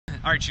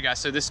All right, you guys,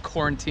 so this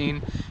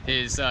quarantine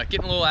is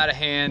getting a little out of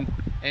hand,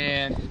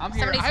 and I'm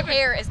here. Somebody's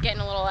hair is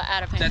getting a little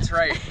out of hand. That's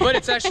right, but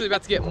it's actually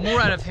about to get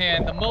more out of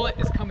hand. The mullet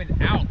is coming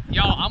out.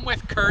 Y'all, I'm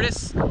with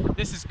Curtis.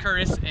 This is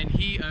Curtis, and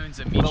he owns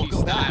Amici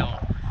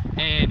Style.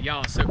 And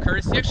y'all, so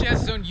Curtis, he actually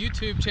has his own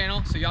YouTube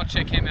channel, so y'all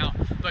check him out.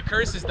 But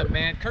Curtis is the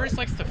man. Curtis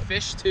likes to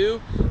fish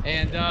too,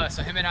 and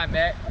so him and I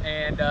met.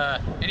 And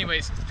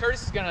anyways,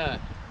 Curtis is gonna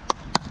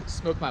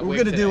smoke my wig.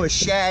 We're gonna do a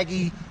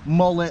shaggy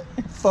mullet,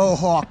 faux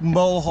hawk,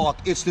 mohawk.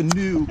 It's the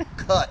new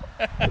cut.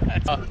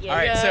 All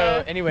right,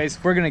 so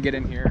anyways, we're gonna get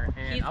in here.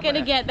 And he's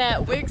gonna get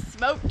that wig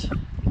smoked.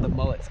 The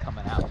mullet's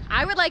coming out.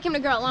 I would like him to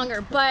grow it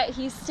longer, but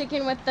he's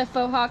sticking with the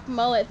faux hawk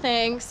mullet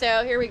thing.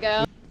 So here we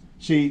go.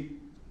 See.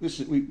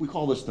 We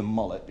call this the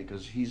mullet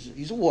because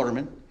he's a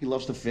waterman. He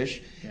loves to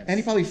fish, yes. And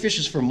he probably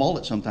fishes for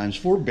mullet sometimes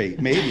for bait,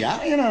 maybe.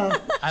 You know.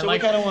 So we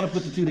kind of want to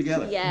put the two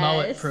together. Yes.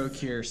 Mullet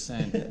procure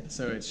scent.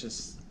 So it's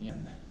just, you know.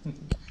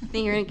 I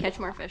think you're gonna catch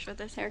more fish with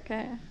this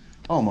haircut.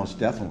 Oh, most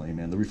definitely,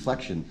 man. The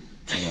reflection,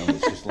 you know,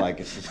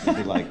 it's just gonna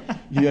be like,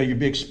 you know, your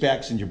big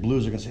specs and your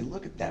blues are gonna say,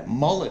 look at that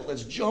mullet.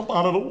 Let's jump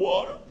out of the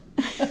water.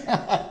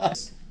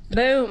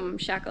 Boom,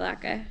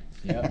 shakalaka.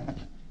 Yep.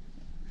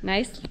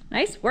 Nice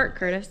work,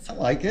 Curtis. I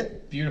like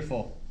it.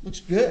 Beautiful. Looks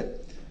good.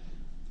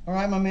 All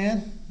right, my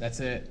man. That's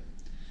it.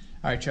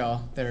 All right,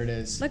 y'all. There it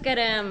is. Look at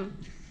him,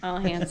 all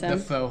handsome. The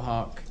faux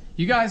hawk.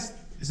 You guys,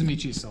 this is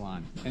Amici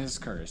Salon, and this is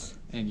Curtis,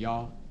 and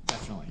y'all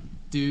definitely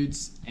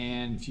dudes.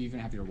 And if you even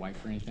have your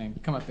wife or anything,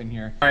 come up in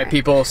here. All right,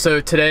 people.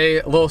 So today,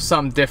 a little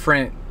something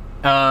different.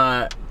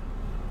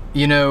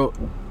 You know,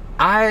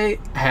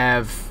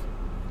 I'm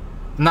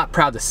not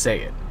proud to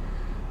say it.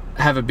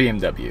 Have a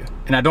BMW,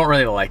 and I don't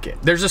really like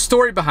it. There's a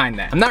story behind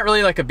that. I'm not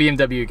really like a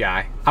BMW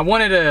guy. I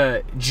wanted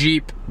a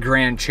Jeep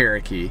Grand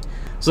Cherokee.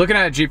 I was looking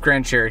at a Jeep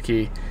Grand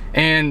Cherokee,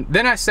 and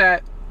then I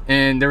sat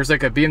and there was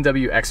like a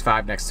BMW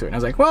X5 next to it, and I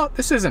was like, well,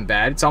 this isn't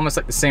bad. It's almost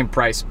like the same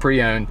price,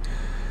 pre-owned.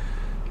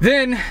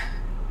 Then,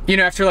 you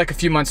know, after like a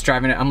few months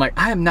driving it, I'm like,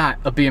 I am not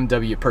a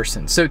BMW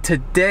person. So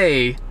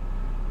today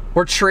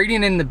we're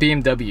trading in the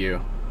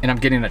BMW, and I'm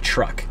getting a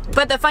truck.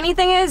 But the funny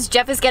thing is,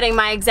 Jeff is getting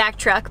my exact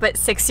truck, but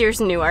 6 years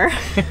newer.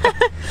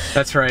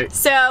 That's right.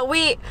 So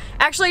we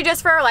actually,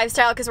 just for our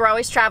lifestyle, because we're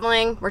always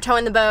traveling, we're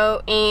towing the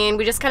boat, and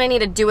we just kind of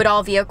need a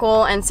do-it-all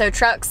vehicle, and so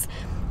trucks,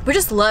 we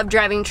just love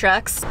driving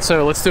trucks.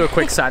 So let's do a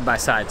quick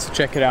side-by-side, so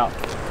check it out.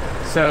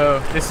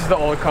 So this is the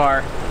old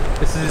car.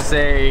 This is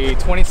a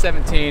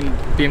 2017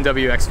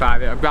 BMW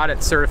X5. I got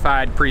it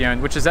certified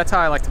pre-owned, that's how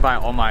I like to buy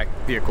all my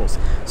vehicles.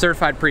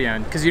 Certified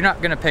pre-owned, because you're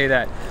not gonna pay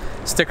that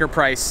sticker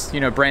price, you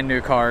know, brand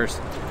new cars,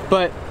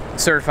 but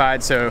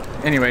certified. So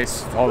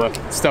anyways, all the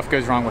stuff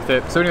goes wrong with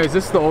it. So anyways,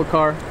 this is the old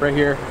car right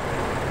here,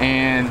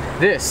 and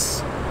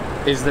this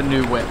is the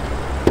new whip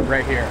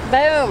right here.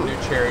 Boom.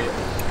 New Chariot.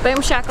 Boom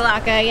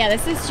shakalaka. Yeah,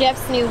 this is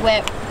Jeff's new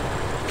whip.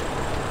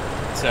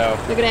 So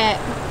look at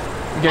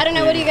it. I don't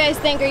know, what do you guys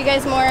think? Are you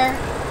guys more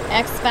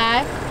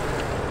X5?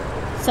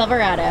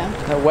 Silverado?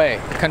 No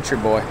way, country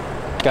boy.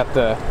 Got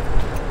the,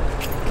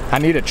 I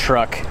need a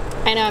truck.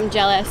 I know, I'm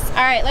jealous. All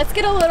right, let's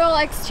get a little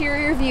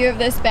exterior view of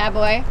this bad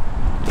boy.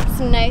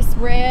 Some nice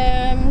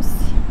rims.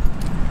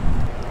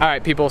 All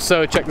right, people,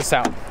 so check this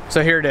out.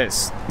 So here it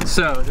is.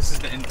 So this is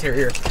the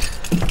interior.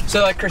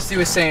 So like Kristi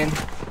was saying,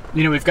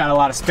 you know, we've got a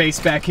lot of space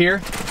back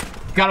here.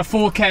 Got a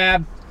full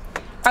cab.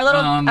 Our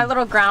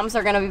little groms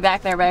are gonna be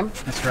back there, babe.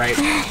 That's right.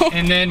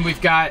 And then we've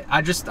got,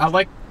 I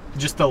like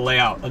just the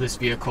layout of this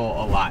vehicle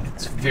a lot.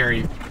 It's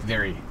very,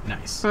 very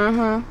nice.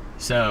 Mm-hmm.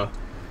 So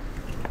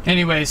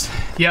anyways,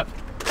 yep.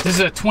 This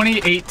is a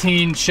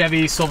 2018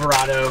 Chevy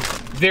Silverado.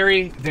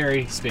 Very,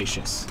 very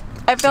spacious.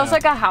 It feels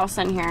like a house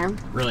in here.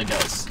 Really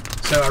does.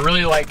 So I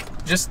really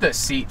like, just the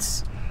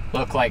seats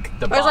look like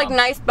the bomb. There's like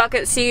nice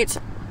bucket seats.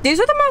 These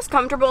are the most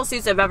comfortable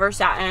seats I've ever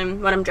sat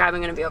in when I'm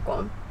driving in a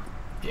vehicle.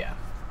 Yeah.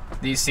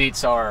 These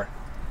seats are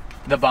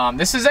the bomb.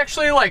 This is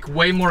actually like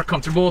way more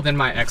comfortable than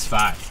my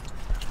X5.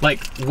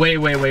 Like way,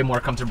 way, way more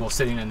comfortable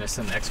sitting in this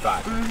than the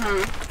X5.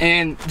 Mm-hmm.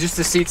 And just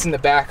the seats in the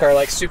back are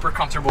like super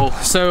comfortable.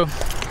 So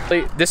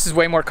this is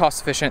way more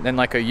cost efficient than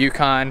like a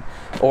Yukon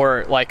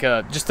or like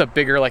just a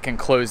bigger like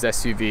enclosed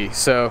SUV.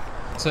 So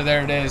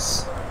there it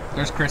is.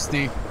 There's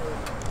Kristi.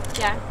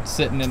 Yeah.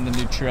 Sitting in the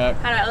new truck.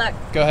 How do I look?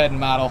 Go ahead and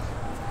model.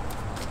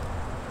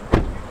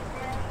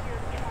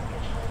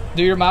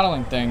 Do your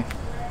modeling thing.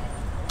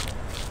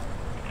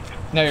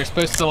 No, you're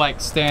supposed to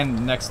like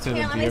stand next to the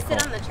vehicle. Let me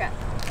sit on the truck.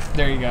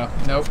 There you go.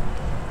 Nope.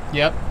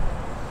 Yep.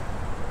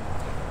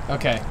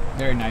 Okay,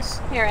 very nice.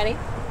 You ready?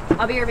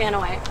 I'll be your Vanna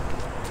White.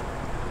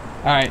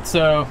 All right,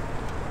 so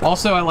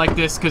also I like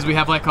this because we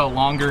have like a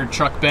longer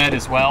truck bed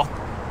as well.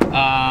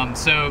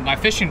 So my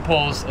fishing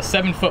poles, a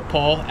 7-foot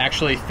pole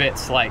actually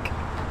fits, like,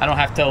 I don't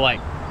have to like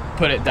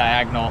put it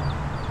diagonal.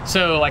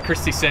 So like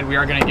Kristi said, we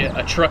are gonna get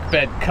a truck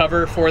bed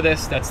cover for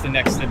this. That's the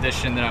next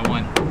addition that I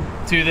want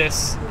to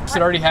this. So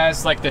it already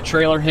has like the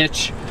trailer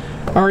hitch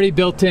already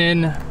built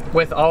in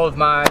with all of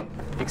my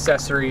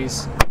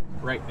accessories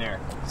right there.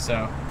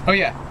 So, oh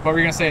yeah, what were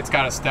you gonna say? It's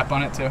got a step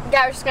on it too?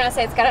 Yeah, I was just gonna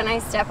say it's got a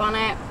nice step on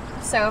it.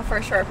 So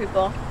for short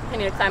people, I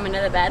need to climb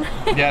into the bed.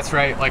 Yeah, that's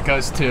right, like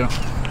us too.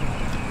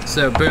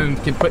 So boom,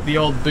 can put the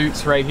old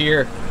boots right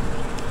here.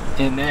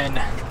 And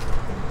then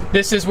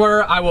this is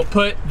where I will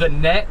put the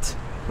net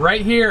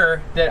right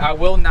here that I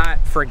will not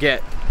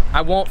forget.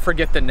 I won't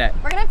forget the net.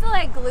 We're gonna have to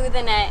like glue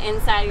the net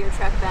inside of your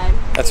truck bed.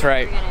 That's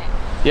right.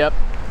 Yep.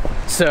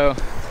 So,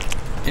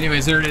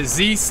 anyways, there it is,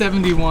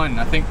 Z71.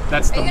 I think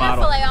that's the model. Are you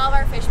gonna fillet all of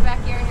our fish back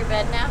here in your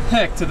bed now?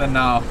 Heck to the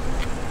no.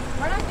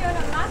 We're not doing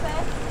it on my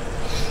bed.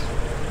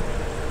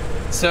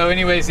 So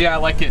anyways, yeah, I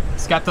like it.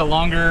 It's got the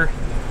longer,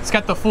 it's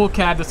got the full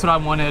cab, that's what I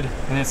wanted,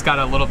 and it's got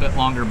a little bit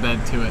longer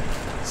bed to it.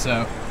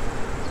 So,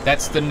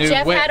 that's the new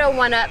Jeff whip. had to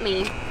one-up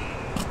me.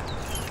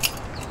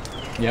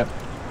 Yep.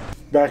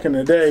 Back in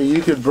the day,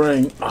 you could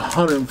bring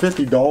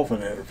 150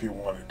 dolphin in if you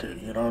wanted to.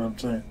 You know what I'm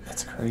saying?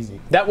 That's crazy.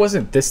 That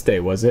wasn't this day,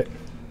 was it?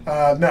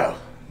 No.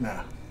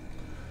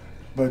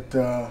 But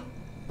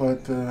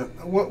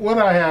what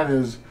I had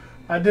is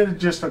I did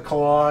just a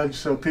collage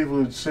so people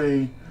would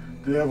see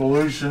the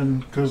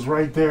evolution. Because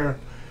right there,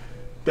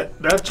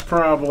 that's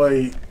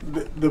probably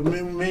the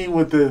me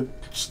with the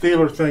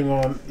Steeler thing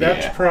on.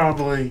 That's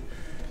probably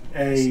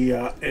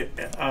a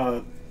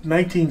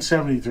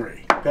 1973.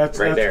 That's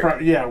right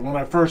there. Yeah, when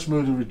I first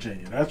moved to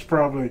Virginia. That's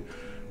probably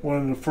one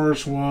of the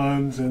first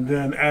ones, and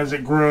then as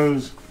it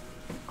grows,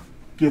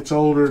 gets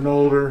older and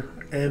older,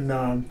 and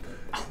I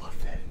love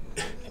that.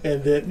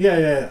 and then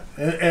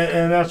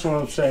and that's what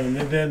I'm saying.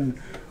 And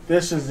then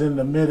this is in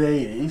the mid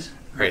 '80s.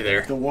 Right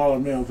there. The Waller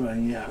Mill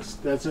thing, yes,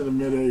 that's in the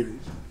mid '80s,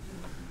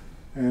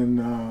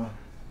 and.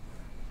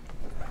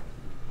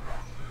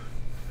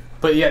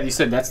 But yeah, you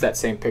said that's that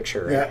same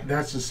picture, right? Yeah,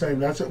 that's the same.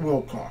 That's at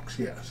Wilcox,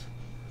 yes.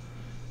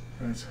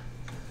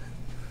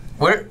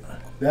 Where?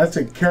 That's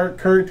a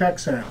Curry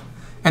Texan.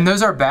 And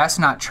those are bass,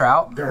 not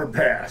trout? They're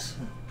bass.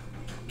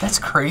 That's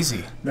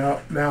crazy.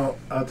 Now,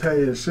 I'll tell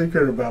you a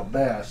secret about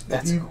bass.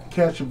 If you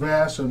catch a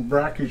bass in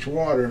brackish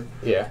water,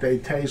 they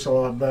taste a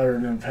lot better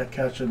than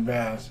catching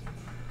bass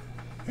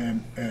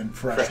in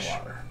fresh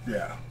water.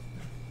 Yeah.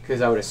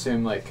 Because I would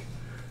assume like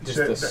just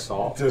the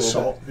salt. The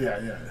salt,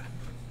 yeah.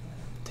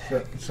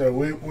 So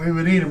we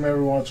would eat them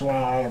every once in a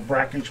while out of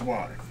brackish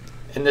water.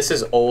 And this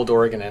is old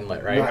Oregon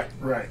Inlet, right?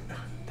 Right.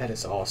 That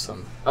is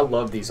awesome. I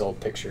love these old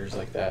pictures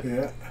like that.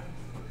 Yeah.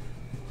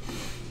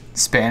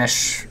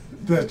 Spanish.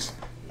 That's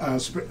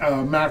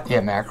mackerel. Yeah,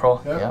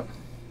 mackerel. Yep.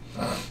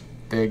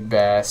 Big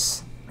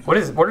bass. What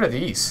are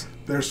these?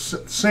 They're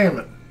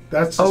salmon.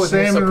 That's the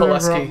salmon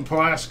river up in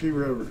Pulaski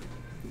River.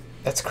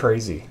 That's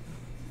crazy.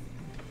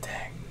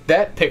 Dang.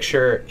 That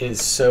picture is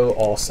so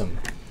awesome.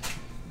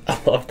 I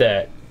love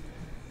that.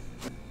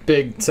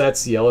 Big, so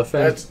that's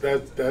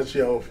yellowfin? That's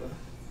yellowfin.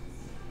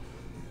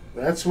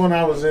 That's when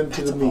I was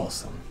into the meat.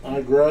 Awesome.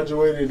 I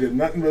graduated in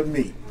nothing but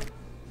meat.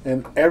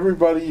 And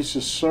everybody used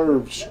to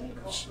serve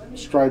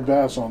striped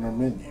bass on their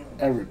menu.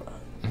 Everybody.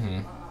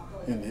 Mm-hmm.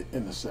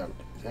 In the 70s.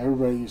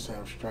 Everybody used to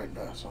have striped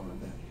bass on their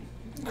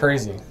menu.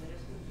 Crazy.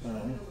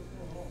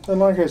 And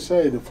like I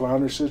say, the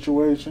flounder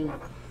situation,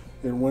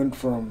 it went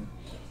from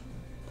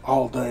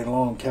all day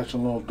long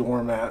catching little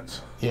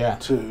doormats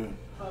to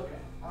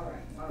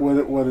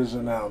what is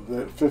it now?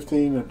 The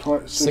 15 or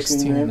 20,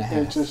 16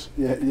 inches?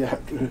 Yeah.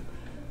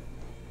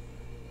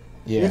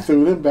 You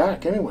threw them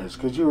back anyways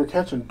because you were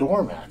catching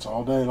doormats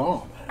all day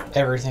long.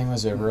 Everything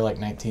was over like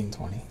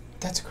 1920.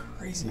 That's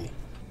crazy.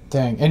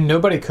 Dang. And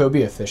nobody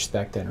cobia fished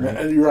back then,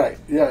 right? Right.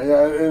 Yeah.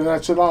 And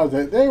that's another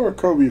thing. They were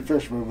cobia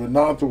fishermen, but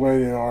not the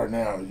way they are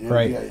now.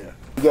 Yeah.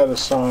 You got to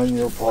sign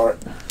your part.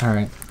 All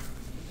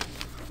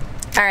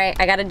right,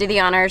 I got to do the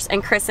honors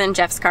and christen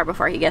Jeff's car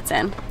before he gets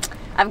in.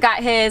 I've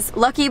got his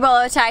lucky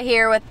bolo tie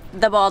here with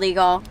the bald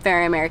eagle,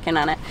 very American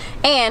on it.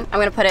 And I'm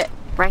going to put it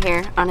right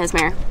here on his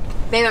mirror.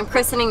 Babe, I'm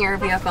christening your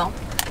vehicle.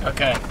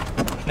 Okay.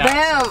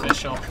 Now Boom. it's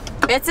official.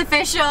 It's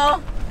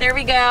official. There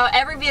we go.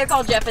 Every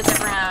vehicle Jeff has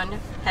ever owned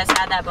has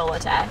had that bolo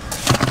tie.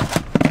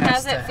 How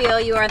does it feel?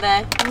 You are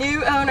the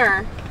new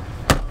owner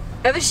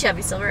of a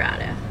Chevy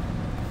Silverado.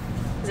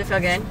 Does it feel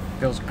good?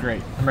 Feels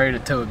great. I'm ready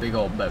to tow a big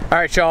old boat. All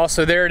right, y'all,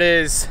 so there it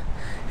is.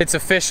 It's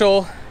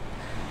official.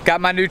 Got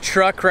my new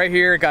truck right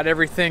here, got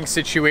everything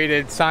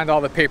situated, signed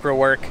all the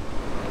paperwork.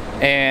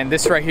 And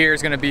this right here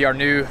is gonna be our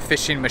new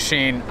fishing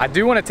machine. I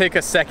do wanna take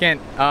a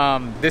second,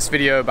 this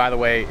video, by the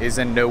way, is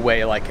in no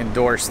way like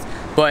endorsed,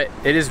 but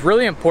it is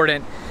really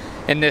important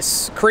in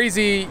this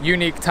crazy,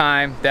 unique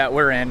time that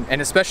we're in,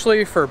 and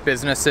especially for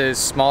businesses,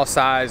 small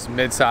size,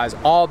 mid-size,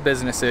 all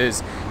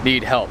businesses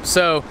need help.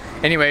 So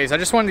anyways, I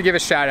just wanted to give a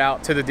shout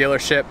out to the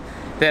dealership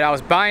that I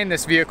was buying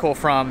this vehicle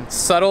from,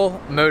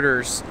 Suttle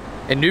Motors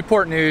in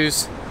Newport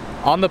News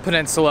on the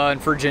peninsula in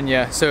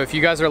Virginia. So if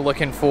you guys are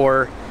looking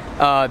for,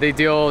 they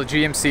deal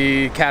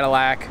GMC,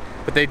 Cadillac,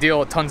 but they deal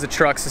with tons of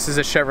trucks. This is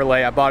a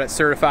Chevrolet. I bought it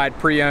certified,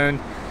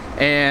 pre-owned,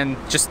 and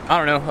just, I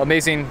don't know,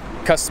 amazing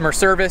customer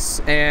service.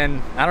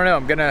 And I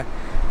don't know,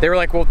 they were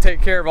like, we'll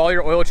take care of all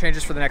your oil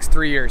changes for the next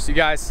 3 years. You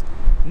guys,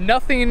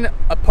 nothing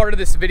a part of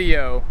this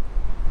video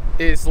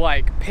is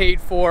like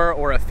paid for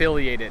or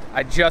affiliated.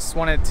 I just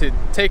wanted to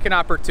take an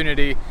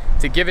opportunity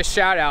to give a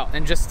shout out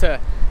and just to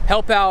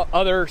help out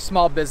other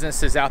small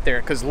businesses out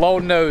there, because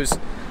Lord knows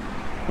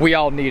we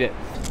all need it.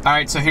 All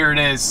right, so here it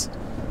is.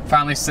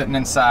 Finally sitting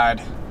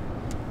inside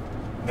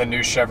the new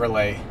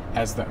Chevrolet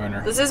as the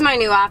owner. This is my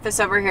new office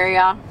over here,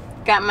 y'all.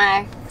 Got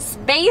my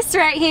space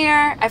right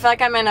here. I feel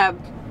like I'm in a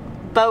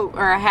boat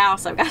or a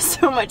house. I've got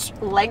so much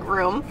leg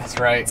room. That's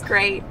right. It's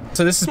great.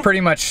 So this is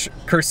pretty much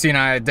Kristi and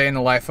I, a day in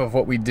the life of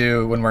what we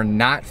do when we're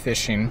not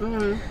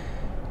fishing.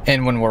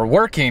 And when we're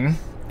working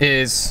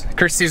is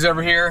Kristi's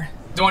over here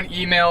doing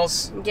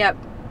emails. Yep.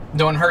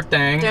 Doing her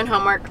thing. Doing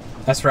homework.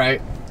 That's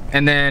right.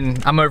 And then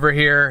I'm over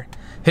here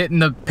hitting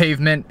the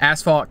pavement,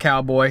 asphalt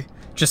cowboy,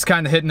 just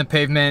kind of hitting the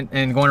pavement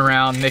and going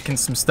around making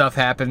some stuff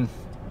happen.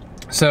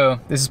 So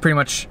this is pretty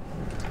much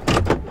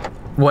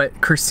what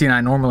Kristi and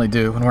I normally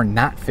do when we're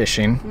not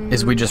fishing,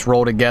 is we just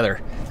roll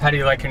together. How do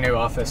you like your new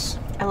office?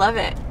 I love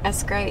it.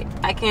 That's great.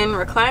 I can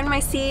recline my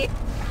seat.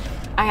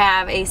 I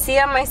have AC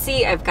on my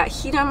seat. I've got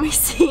heat on my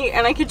seat,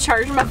 and I can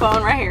charge my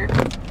phone right here.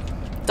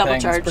 Double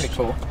charge. That's pretty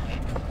cool.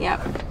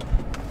 Yep.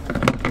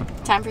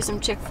 Time for some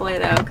Chick-fil-A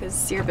though,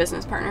 because your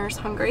business partner is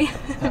hungry.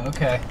 Oh,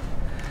 okay.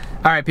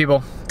 All right,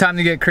 people. Time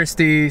to get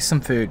Kristi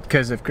some food,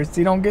 because if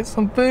Kristi don't get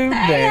some food,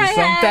 then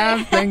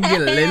sometimes things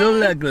get a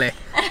little ugly.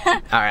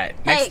 All right,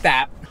 next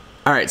stop.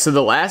 All right, so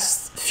the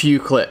last few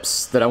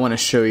clips that I want to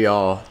show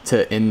y'all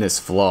to end this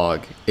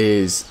vlog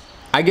is,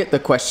 I get the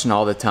question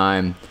all the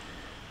time,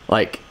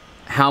 like,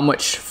 how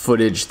much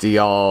footage do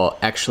y'all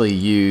actually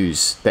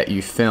use that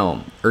you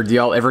film? Or do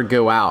y'all ever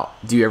go out?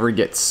 Do you ever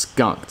get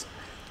skunked?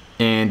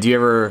 And do you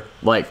ever,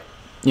 like,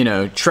 you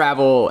know,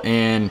 travel,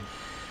 and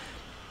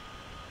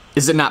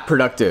is it not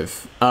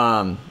productive?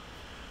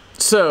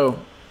 So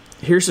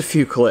here's a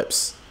few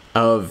clips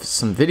of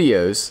some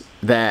videos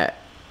that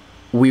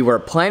we were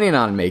planning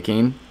on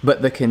making,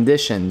 but the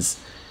conditions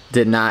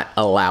did not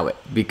allow it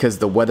because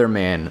the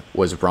weatherman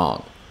was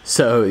wrong.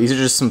 So these are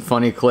just some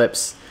funny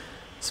clips,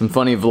 some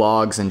funny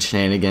vlogs and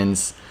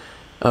shenanigans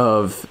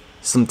of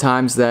some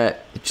times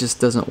that it just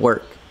doesn't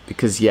work,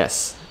 because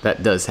yes,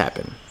 that does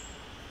happen.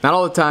 Not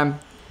all the time,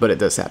 but it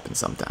does happen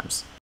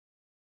sometimes.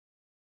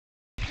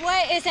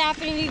 What is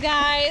happening, you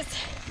guys?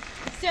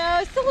 So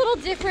it's a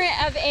little different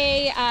of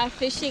a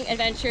fishing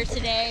adventure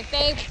today.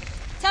 Babe,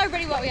 tell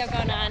everybody what we have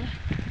going on.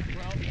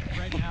 Well,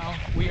 right now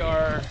we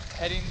are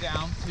heading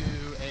down to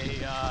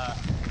a,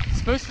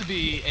 supposed to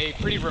be a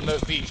pretty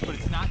remote beach, but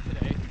it's not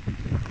today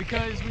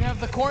because we have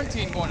the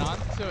quarantine going on.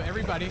 So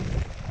everybody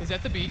is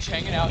at the beach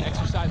hanging out,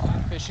 exercising,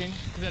 and fishing,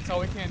 because that's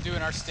all we can do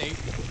in our state.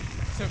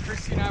 So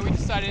Kristi and I, we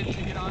decided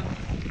to get on,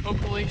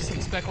 hopefully,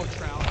 some speckled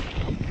trout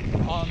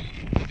on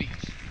the beach.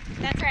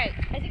 That's right.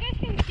 As you guys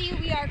can see,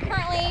 we are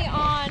currently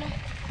on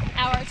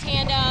our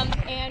tandem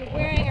and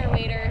wearing our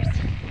waders.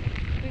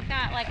 We've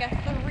got like a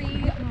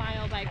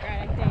 3-mile bike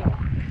ride, I think.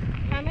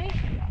 How many?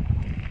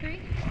 3?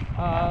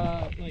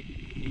 Like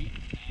 8.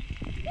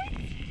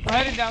 We're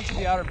heading down to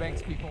the Outer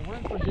Banks, people. We're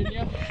in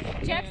Virginia.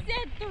 Jeff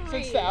said 3.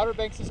 Since the Outer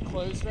Banks is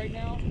closed right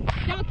now.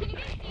 Now, can you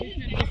guys see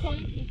this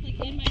icon? It's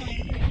like in my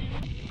bike right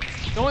now.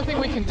 The only thing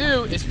we can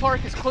do is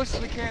park as close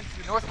as we can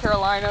to the North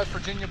Carolina,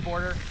 Virginia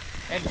border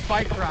and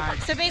bike ride.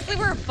 So basically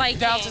we're biking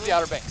down to the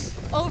Outer Banks.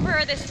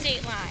 Over the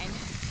state line.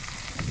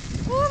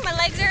 Ooh, my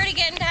legs are already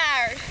getting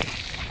tired.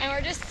 And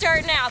we're just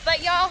starting out.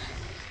 But y'all,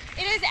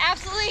 it is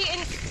absolutely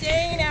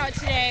insane out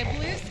today.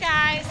 Blue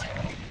skies,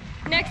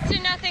 next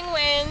to nothing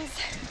winds.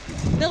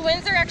 The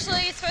winds are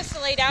actually supposed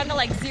to lay down to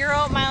like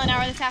 0 mile an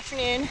hour this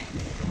afternoon.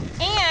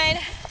 And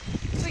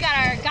we got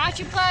our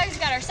gotcha plugs, we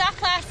got our soft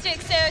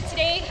plastic. So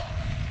today,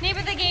 name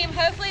of the game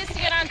hopefully is to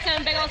get on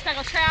some big old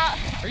speckled trout.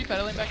 Are you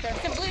pedaling back there?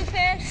 Some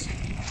bluefish.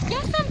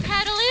 Yes, I'm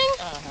pedaling.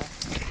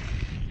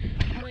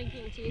 I'm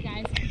winking to you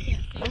guys. You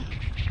can't see.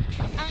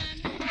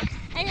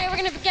 Anyway, we're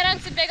gonna get on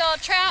some big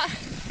old trout,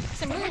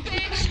 some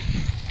bluefish.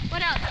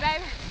 What else,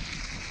 babe?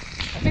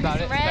 That's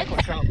about it. Speckled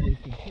trout,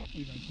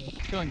 bluefish.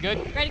 Feeling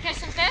good? Ready to catch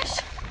some fish?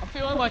 I'm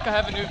feeling like I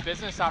have a new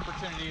business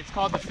opportunity. It's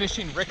called the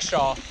fishing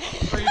rickshaw,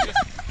 where you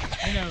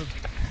just, you know,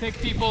 take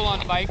people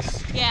on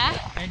bikes. Yeah.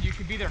 And you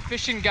can be their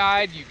fishing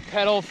guide. You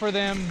pedal for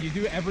them. You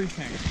do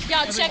everything.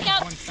 Y'all check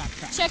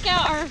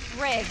out our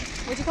rig.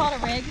 Would you call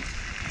it a rig?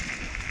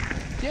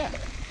 Yeah.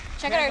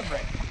 Check out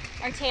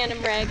our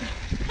tandem rig.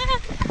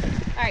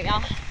 All right,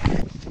 y'all.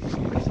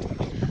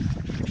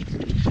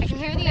 I can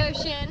hear the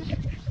ocean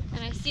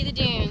and I see the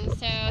dunes,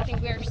 so I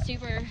think we are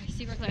super,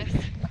 super close.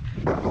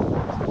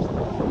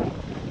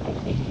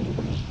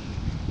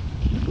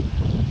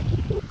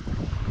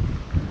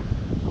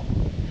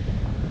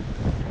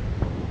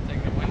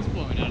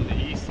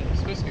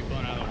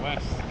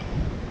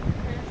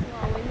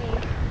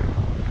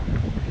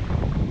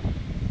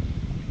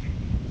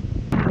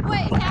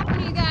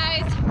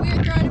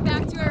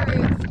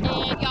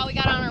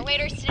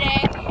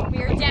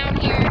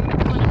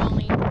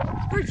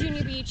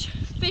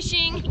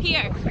 Fishing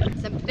here.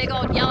 It's a big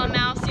old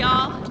yellowmouth,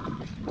 y'all.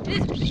 It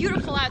is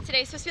beautiful out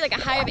today. It's supposed to be like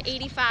a high of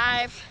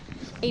 85,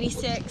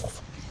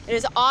 86. It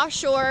is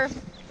offshore,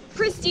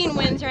 pristine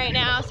winds right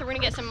now, so we're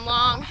gonna get some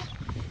long,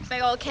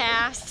 big old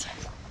casts.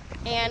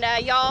 And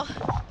y'all,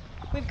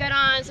 We've got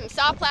on some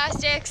soft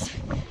plastics,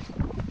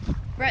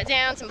 brought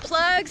down some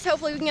plugs.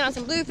 Hopefully we can get on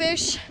some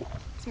bluefish,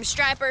 some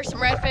stripers, some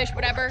redfish,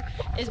 whatever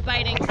is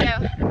biting.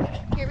 So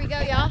here we go,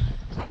 y'all.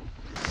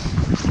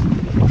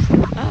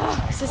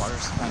 Oh, this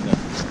Water's kind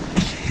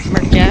of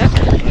murky up.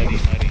 muddy.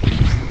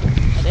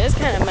 It is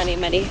kind of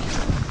muddy.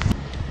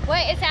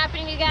 What is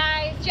happening, you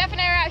guys? Jeff and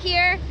I are out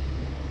here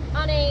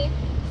on a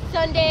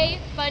Sunday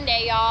fun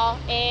day, y'all,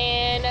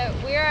 and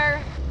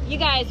you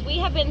guys, we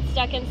have been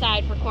stuck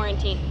inside for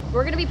quarantine.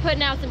 We're gonna be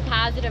putting out some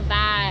positive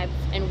vibes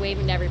and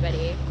waving to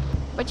everybody.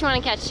 What you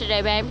wanna catch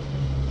today, babe?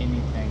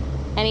 Anything.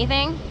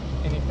 Anything?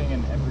 Anything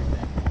and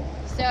everything.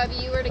 So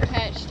if you were to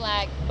catch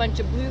like a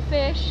bunch of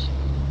bluefish?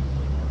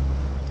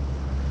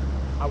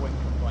 I wouldn't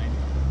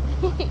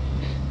complain.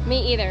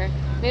 Me either.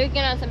 Maybe we can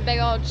get on some big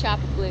old chop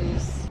of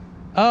blues.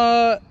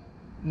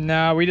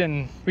 No, we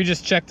didn't. We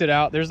just checked it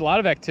out. There's a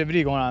lot of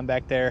activity going on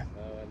back there.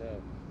 Oh, I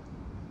know.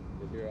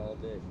 Been here all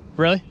day.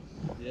 Really?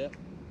 Yeah.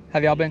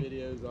 Have y'all been?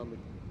 Videos on the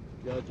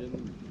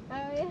judging. Oh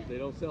yeah. They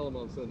don't sell them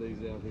on Sundays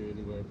down here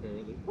anywhere,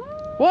 apparently.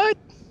 What?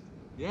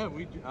 Yeah,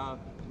 we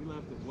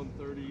left at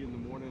 1:30 in the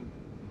morning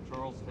from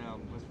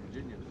Charlestown, West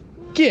Virginia.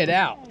 Get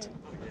out.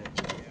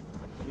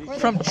 Yeah.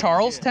 From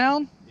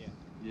Charlestown?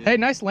 Yeah. Hey,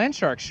 nice land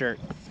shark shirt.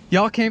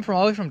 Y'all came from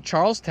all the way from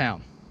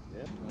Charlestown.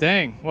 Yeah.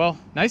 Dang. Well,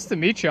 nice to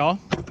meet y'all.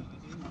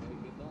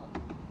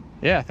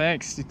 Yeah,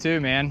 thanks. You too,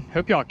 man.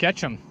 Hope y'all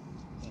catch them.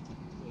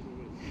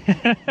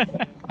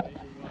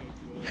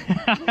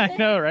 I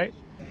know, right?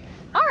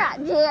 All right,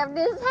 Jeff,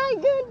 this is how you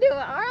gonna do it,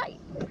 all right?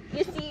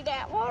 You see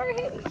that water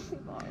hitting?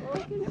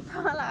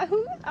 Probably like,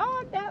 who's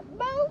on that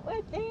boat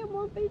with them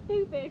 1 be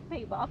 2 fish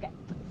people? Okay,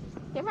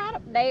 so right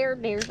up there,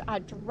 there's a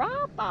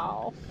drop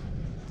off.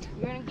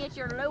 You're gonna get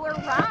your lure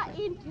right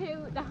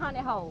into the honey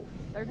hole.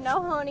 There's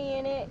no honey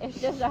in it,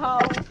 it's just a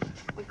hole.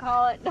 We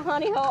call it the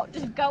honey hole.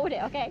 Just go with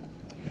it, okay?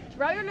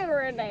 Throw your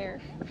lure in there,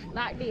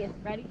 like this.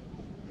 Ready?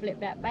 Flip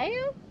that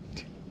bam.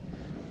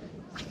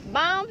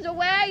 Bombs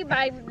away,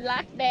 baby,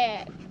 like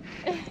that.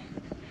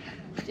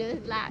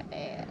 Just like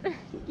that.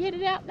 Get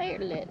it out there,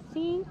 let it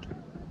sink.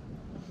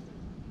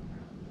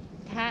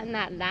 Tighten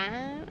that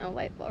line and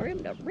wait for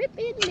him to rip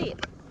his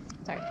lip.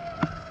 Sorry.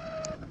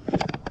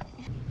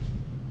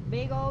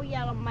 Big old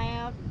yellow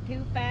mouth,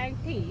 2 fang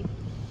teeth.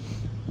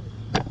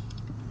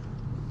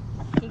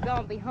 He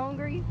gonna be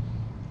hungry.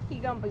 He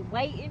gonna be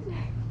waiting.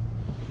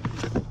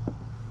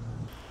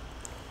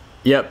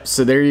 Yep,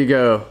 so there you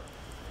go.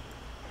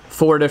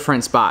 4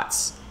 different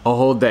spots, a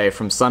whole day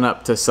from sun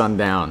up to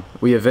sundown.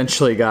 We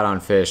eventually got on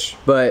fish,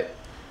 but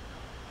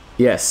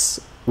yes,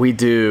 we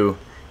do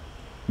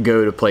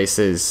go to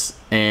places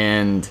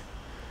and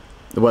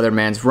the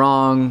weatherman's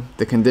wrong,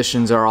 the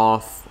conditions are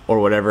off or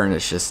whatever, and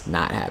it's just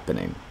not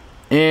happening.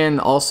 And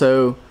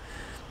also,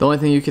 the only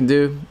thing you can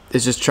do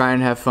is just try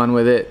and have fun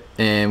with it,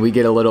 and we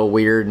get a little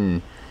weird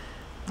and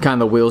kind of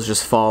the wheels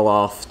just fall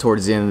off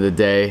towards the end of the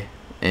day,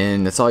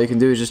 and that's all you can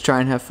do is just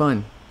try and have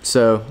fun.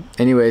 So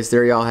anyways,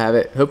 there y'all have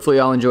it. Hopefully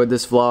y'all enjoyed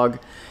this vlog,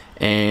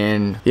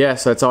 and yeah,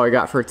 so that's all I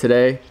got for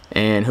today,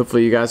 and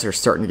hopefully you guys are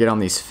starting to get on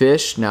these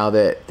fish now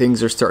that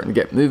things are starting to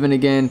get moving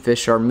again.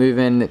 Fish are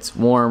moving, it's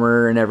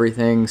warmer and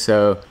everything,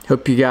 so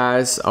hope you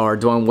guys are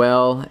doing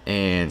well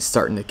and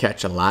starting to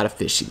catch a lot of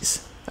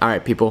fishies. All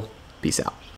right, people, peace out.